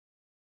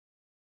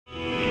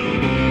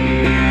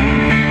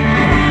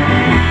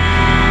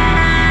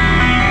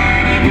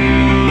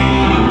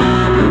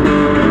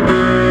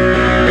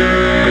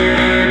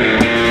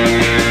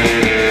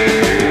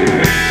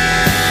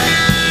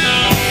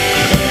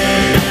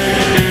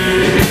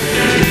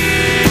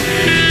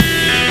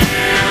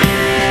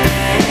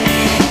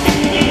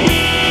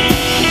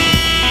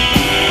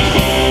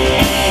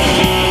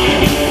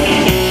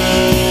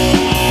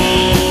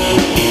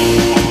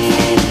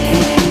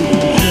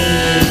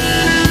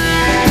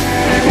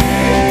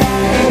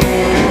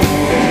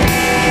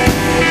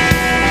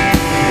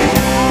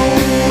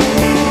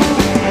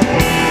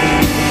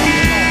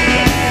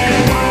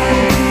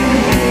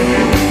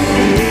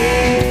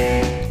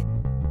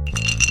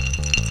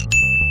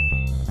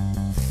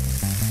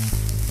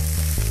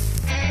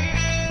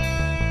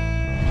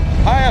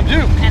I'm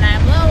Duke. And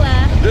I'm Lola.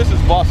 And this is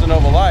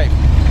BossaNova Life.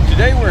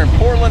 Today we're in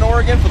Portland,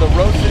 Oregon for the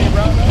Rose City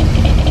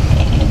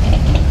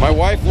Roundup. My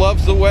wife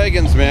loves the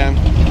wagons, man.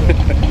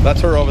 That's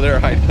her over there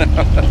hiding out.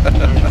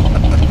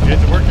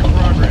 It's a work in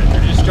progress.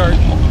 We're just starting.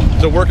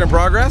 It's a work in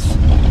progress?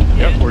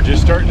 Yep, we're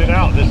just starting it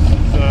out. This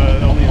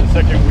is only the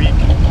second week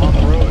on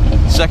the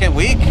road. Second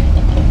week?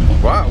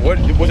 Wow, what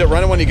was it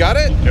running when you got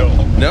it? No.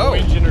 No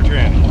engine or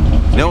tranny.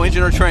 No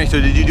engine or tranny. So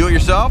did you do it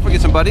yourself or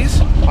get some buddies?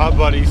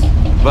 Buddies.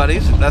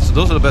 Buddies?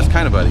 Those are the best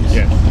kind of buddies.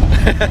 Yes.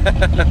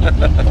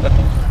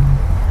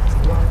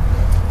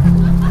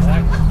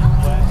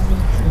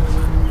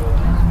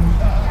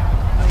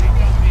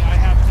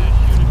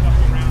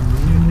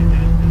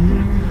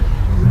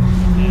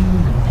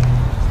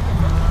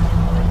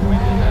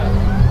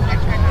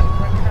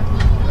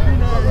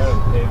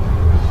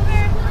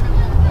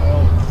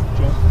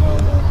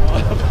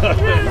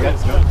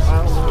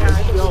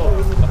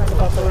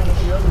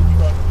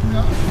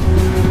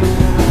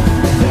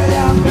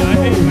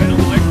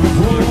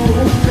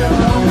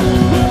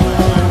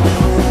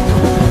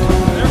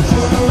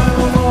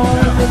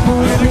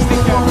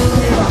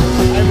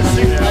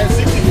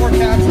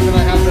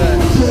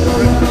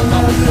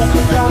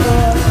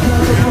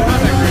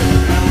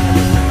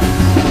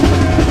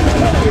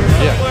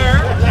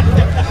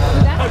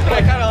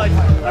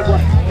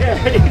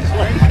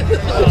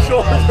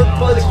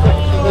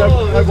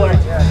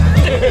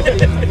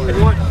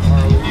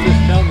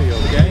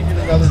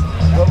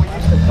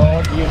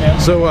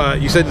 So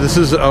you said this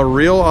is a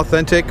real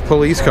authentic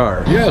police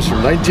car? Yes,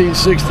 from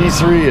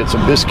 1963. It's a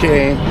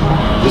Biscayne.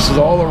 This is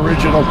all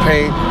original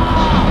paint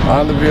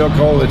on the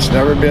vehicle. It's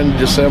never been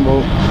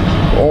disassembled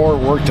or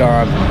worked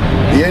on.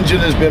 The engine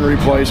has been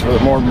replaced with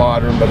a more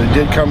modern, but it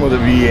did come with a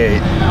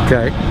V8.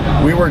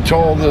 Okay. We were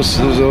told this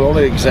is the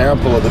only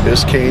example of the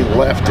Biscayne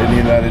left in the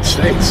United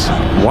States.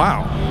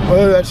 Wow.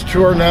 Whether that's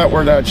true or not,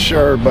 we're not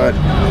sure, but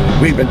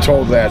we've been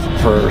told that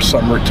for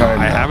some time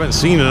now. I haven't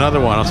seen another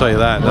one, I'll tell you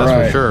that. That's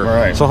right, for sure.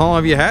 Right. So how long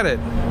have you had it?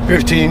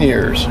 15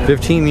 years.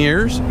 15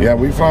 years? Yeah,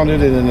 we found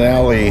it in an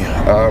alley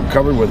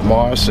covered with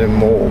moss and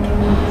mold.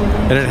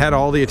 And it had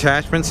all the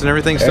attachments and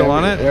everything still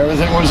on it?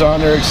 Everything was on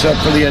there except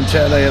for the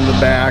antenna in the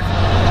back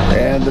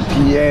and the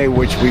PA,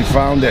 which we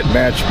found that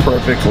matched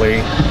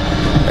perfectly.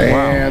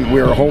 And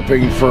we were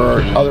hoping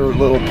for other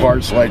little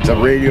parts like the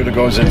radio that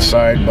goes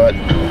inside, but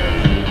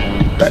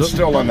that's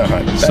still on the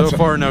hunt. So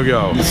far, no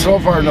go. So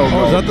far, no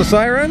go. Is that the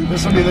siren?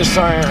 This will be the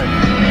siren.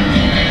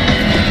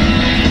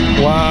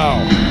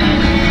 Wow.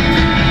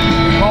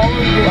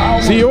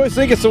 See, you always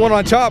think it's the one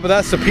on top, but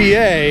that's the PA,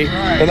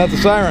 and that's the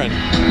siren.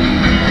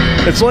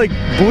 It's like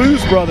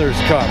Blues Brothers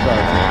cop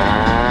car.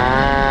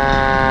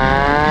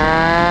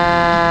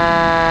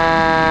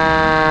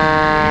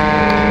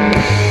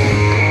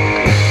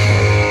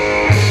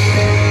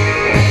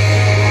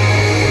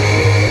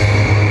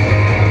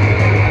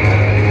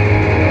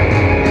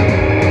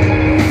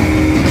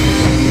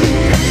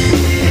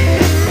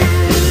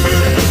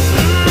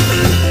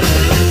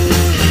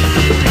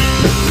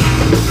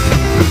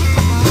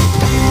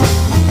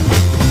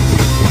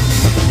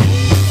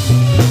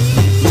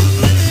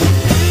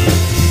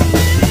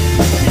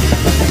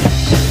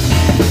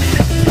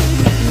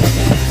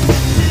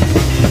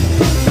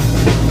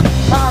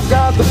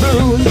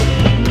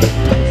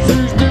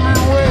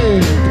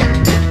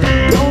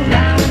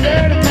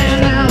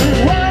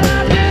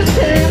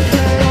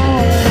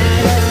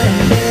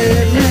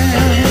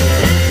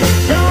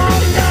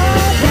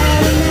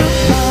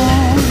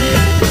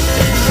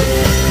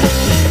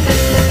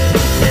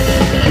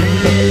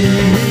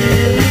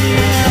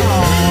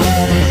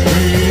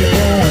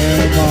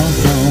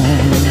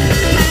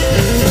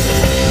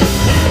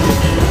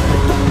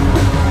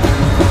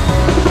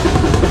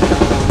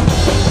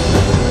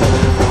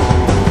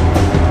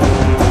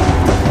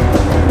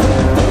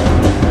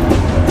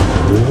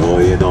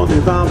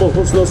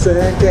 Vamos, no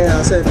sé qué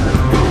hacer.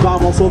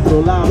 Vamos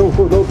otro lado,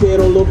 no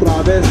quiero la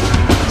otra vez.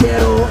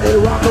 Quiero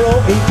el rock and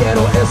roll y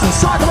quiero eso,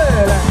 sácame.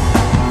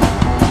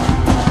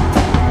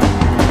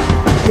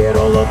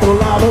 Quiero el otro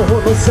lado,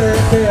 no sé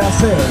qué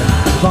hacer.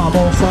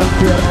 Vamos al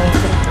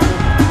infierno.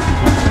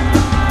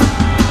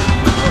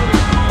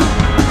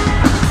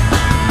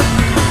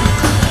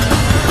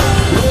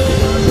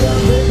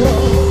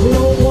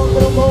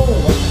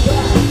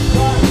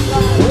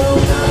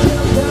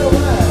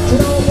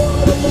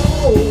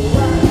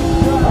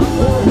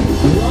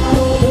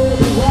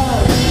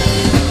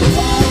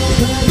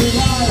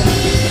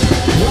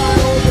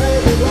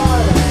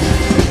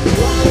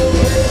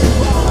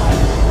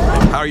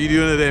 How are you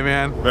doing today,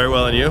 man? Very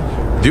well, and you?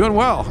 Doing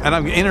well. And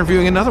I'm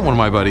interviewing another one of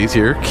my buddies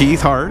here,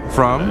 Keith Hart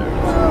from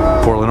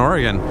Portland,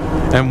 Oregon.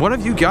 And what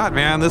have you got,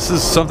 man? This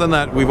is something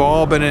that we've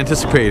all been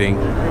anticipating.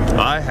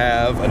 I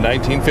have a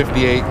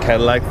 1958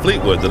 Cadillac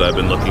Fleetwood that I've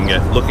been looking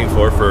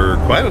for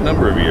quite a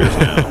number of years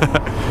now.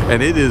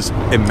 And it is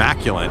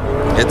immaculate.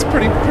 It's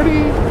pretty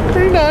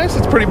nice.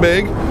 It's pretty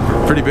big.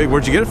 Pretty big.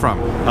 Where'd you get it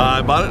from?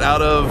 I bought it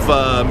out of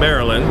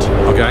Maryland.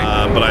 Okay.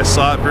 But I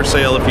saw it for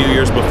sale a few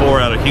years before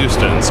out of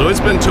Houston, so it's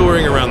been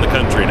touring around the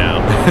country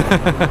now.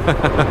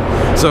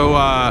 So,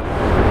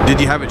 did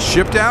you have it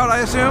shipped out, I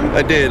assume?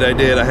 I did.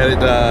 I had it,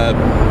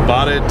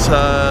 bought it,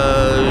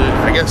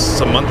 I guess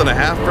a month and a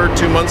half or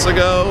 2 months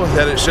ago.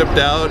 Had it shipped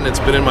out, and it's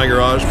been in my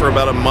garage for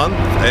about a month,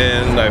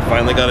 and I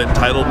finally got it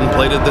titled and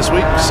plated this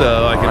week,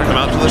 so I can come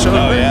out to the show.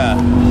 Oh, yeah.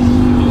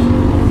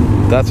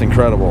 That's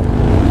incredible.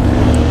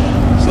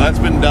 So that's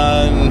been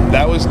done.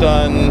 That was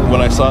done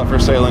when I saw it for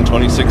sale in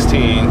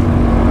 2016.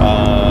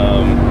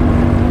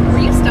 Were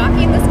you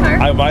stocking this car?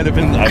 I might have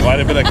been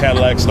a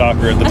Cadillac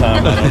stalker at the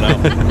time. I don't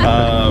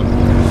know.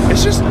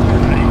 It's just,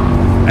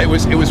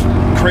 it was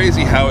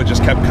crazy how it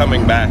just kept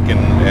coming back,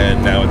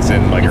 and now it's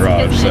in my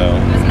garage. So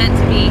it was meant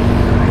to be.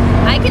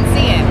 I can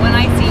see it when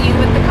I see you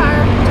with the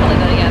car. Totally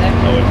go together.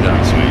 Oh, it's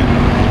pretty sweet.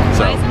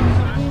 So,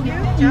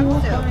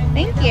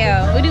 thank you.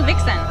 Voodoo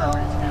Vixen.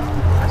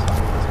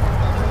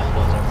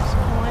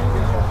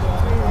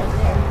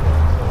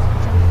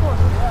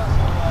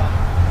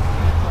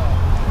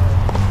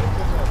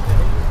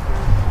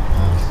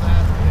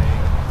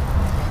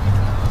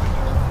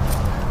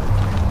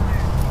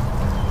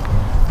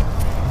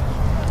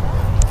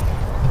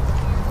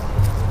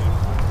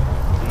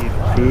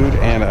 food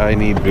and I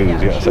need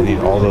booze. Yes, I need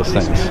all those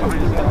things. What's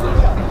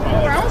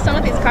wrong with some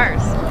of these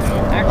cars?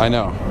 I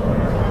know.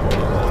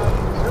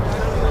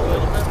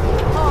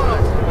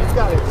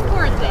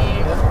 Poor thing.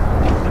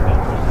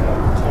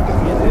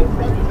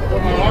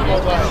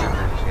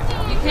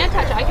 You can't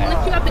touch it. I can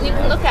lift you up and you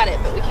can look at it,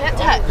 but we can't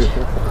touch.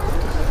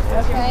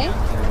 Okay?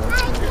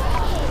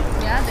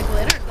 Yeah, the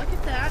glitter. Look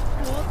at that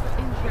cool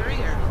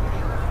interior.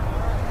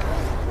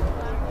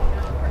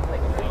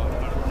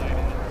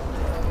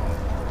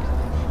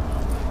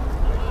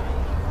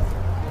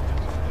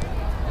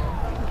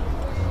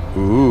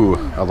 Ooh,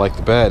 I like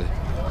the bed.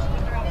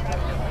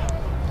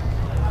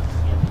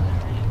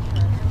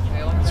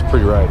 It's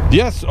pretty right.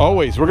 Yes,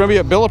 always. We're going to be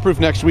at Billaproof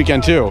next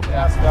weekend too.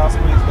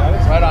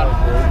 Right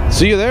on.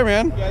 See you there,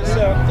 man. Guys,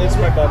 it's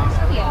my buddies.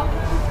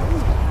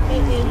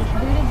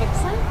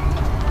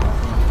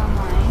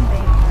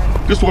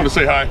 Just wanted to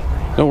say hi.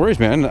 No worries,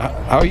 man.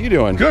 How are you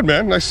doing? Good,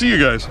 man. Nice to see you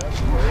guys.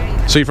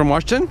 So you from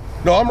Washington?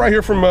 No, I'm right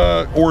here from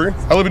Oregon.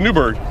 I live in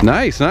Newburgh.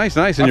 Nice, nice,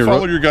 nice. And I you're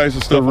follow your guys'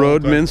 stuff. the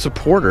Roadman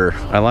supporter.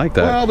 I like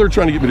that. Well, they're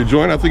trying to get me to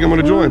join. I think I'm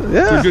going to join.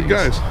 Yeah. They're good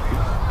guys.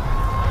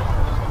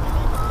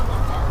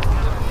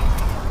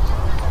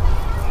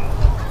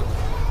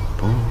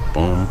 Boom,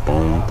 boom,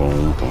 boom,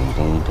 boom, boom,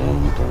 boom,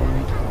 boom,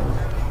 boom.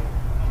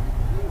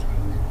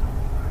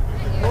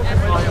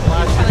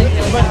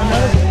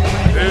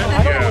 Yeah.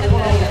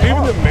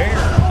 Even the mayor.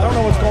 I don't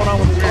know what's going on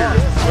with the car.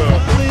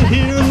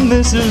 Here and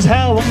this is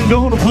how I'm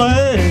gonna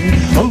play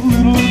a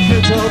little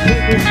guitar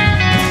picking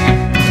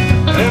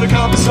and a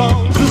couple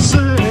songs to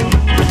sing.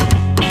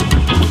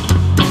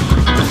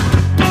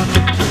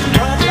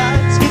 Bright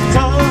lights,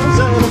 guitars,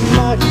 and a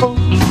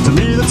microphone. To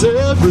me, that's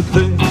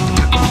everything.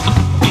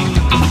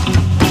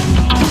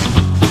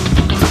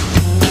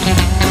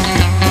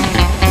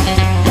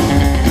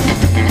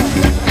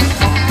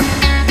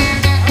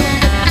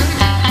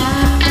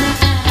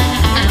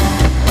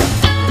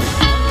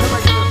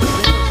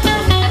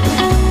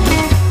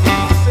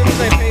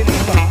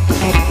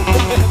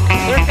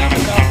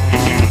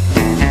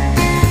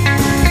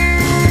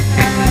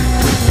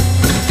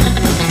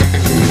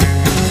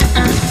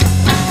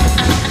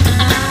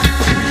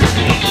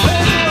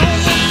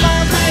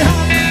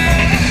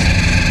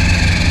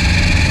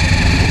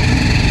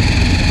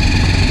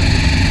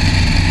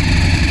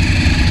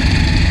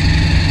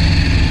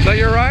 Is that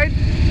your ride?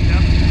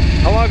 Yep.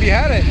 How long have you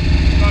had it?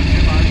 About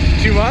 2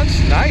 months. 2 months?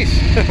 Nice.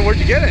 Where'd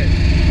you get it?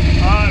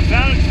 I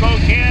found it in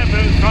Spokane, but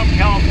it was from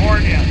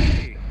California.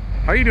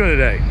 How are you doing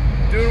today?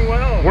 Doing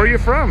well. Where are you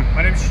from?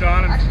 My name's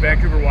Sean. I'm from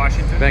Vancouver,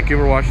 Washington.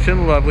 Vancouver,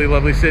 Washington. Lovely,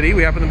 lovely city.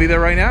 We happen to be there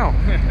right now.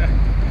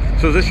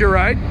 So is this your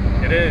ride?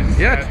 It is.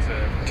 Yeah. That's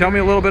a Tell me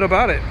a little bit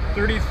about it.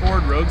 30s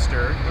Ford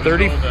Roadster. It was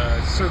 30? an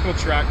old circle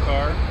track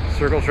car.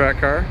 Circle track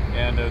car.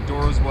 And the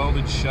door was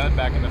welded shut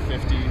back in the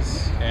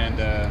 50s.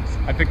 And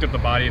I picked up the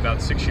body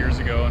about 6 years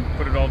ago and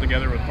put it all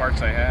together with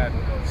parts I had.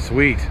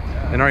 Sweet.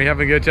 And are you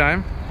having a good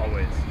time?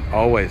 Always.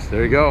 Always.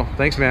 There you go.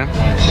 Thanks, man.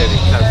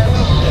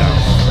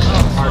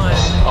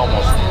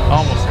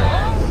 Almost there.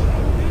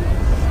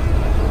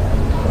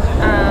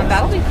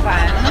 That'll be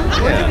fun.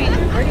 We're doing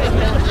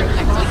Billaproof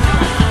next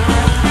week.